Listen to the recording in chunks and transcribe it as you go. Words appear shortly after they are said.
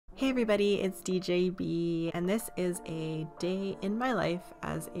Hey everybody, it's DeeJayBe, and this is a day in my life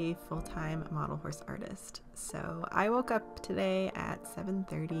as a full-time model horse artist. So I woke up today at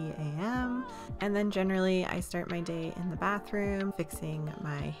 7:30 a.m. and then generally I start my day in the bathroom fixing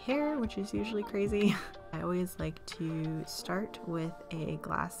my hair, which is usually crazy. I always like to start with a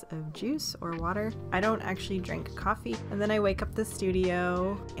glass of juice or water. I don't actually drink coffee. And then I wake up the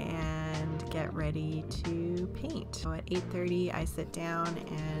studio and get ready to paint. So at 8:30 I sit down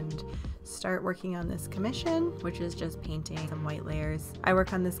and start working on this commission, which is just painting some white layers. I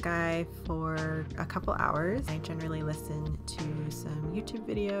work on this guy for a couple hours. I generally listen to some YouTube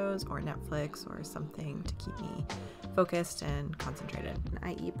videos or Netflix or something to keep me focused and concentrated.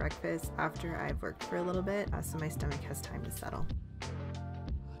 I eat breakfast after I've worked for a little bit, so my stomach has time to settle.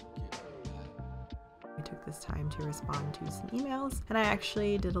 I took this time to respond to some emails, and I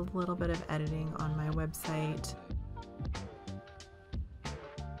actually did a little bit of editing on my website.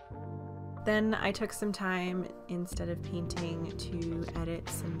 Then I took some time, instead of painting, to edit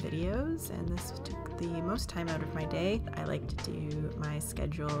some videos, and this took the most time out of my day. I like to do my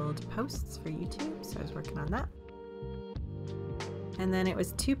scheduled posts for YouTube, so I was working on that. And then it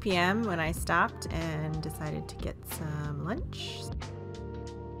was 2 p.m. when I stopped and decided to get some lunch.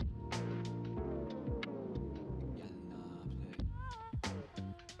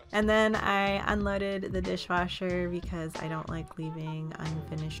 And then I unloaded the dishwasher because I don't like leaving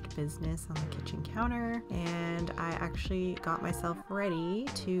unfinished business on the kitchen counter, and I actually got myself ready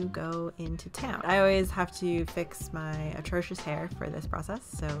to go into town. I always have to fix my atrocious hair for this process,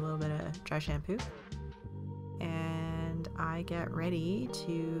 so a little bit of dry shampoo. And I get ready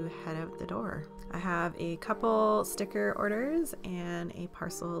to head out the door. I have a couple sticker orders and a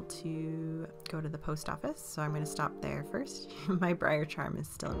parcel to go to the post office, so I'm going to stop there first. My Briar charm is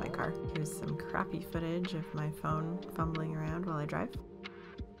still in my car. Here's some crappy footage of my phone fumbling around while I drive.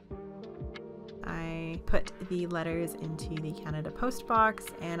 I put the letters into the Canada Post box,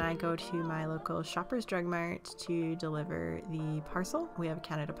 and I go to my local Shoppers Drug Mart to deliver the parcel. We have a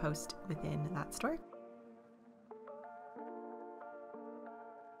Canada Post within that store.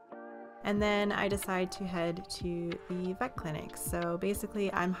 And then I decide to head to the vet clinic. So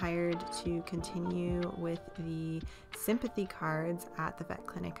basically I'm hired to continue with the sympathy cards at the vet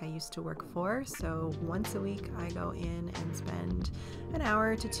clinic I used to work for. So once a week I go in and spend an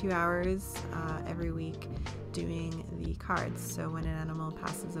hour to 2 hours every week doing the cards. So when an animal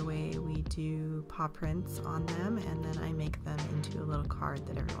passes away, we do paw prints on them, and then I make them into a little card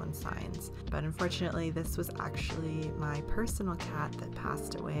that everyone signs. But unfortunately this was actually my personal cat that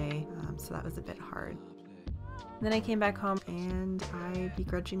passed away, so that was a bit hard. Then I came back home and I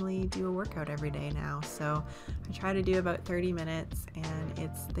begrudgingly do a workout every day now. So I try to do about 30 minutes, and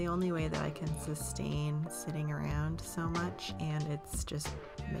it's the only way that I can sustain sitting around so much, and it's just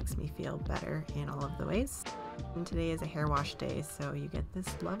makes me feel better in all of the ways. And today is a hair wash day, so you get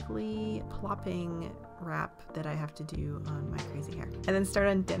this lovely plopping wrap that I have to do on my crazy hair. I then start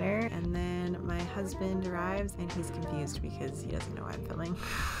on dinner, and then my husband arrives and he's confused because he doesn't know why I'm filming.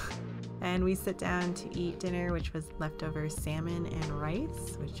 And we sit down to eat dinner, which was leftover salmon and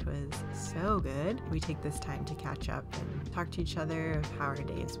rice, which was so good. We take this time to catch up and talk to each other of how our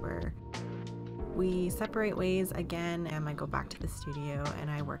days were. We separate ways again, and I go back to the studio and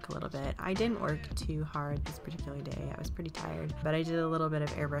I work a little bit. I didn't work too hard this particular day. I was pretty tired, but I did a little bit of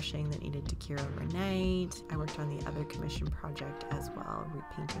airbrushing that needed to cure overnight. I worked on the other commission project as well,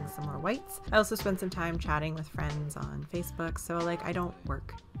 repainting some more whites. I also spent some time chatting with friends on Facebook, so I don't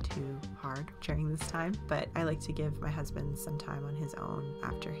work too hard during this time, but I like to give my husband some time on his own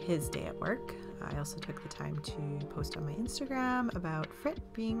after his day at work. I also took the time to post on my Instagram about Frit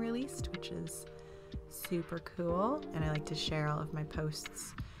being released, which is super cool, and I like to share all of my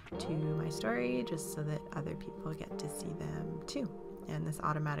posts to my story just so that other people get to see them too, and this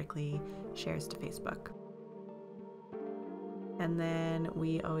automatically shares to Facebook. And then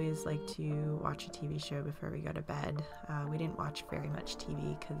we always like to watch a TV show before we go to bed. We didn't watch very much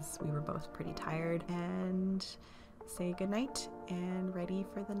TV because we were both pretty tired, and say goodnight and ready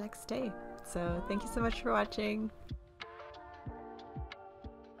for the next day. So thank you so much for watching.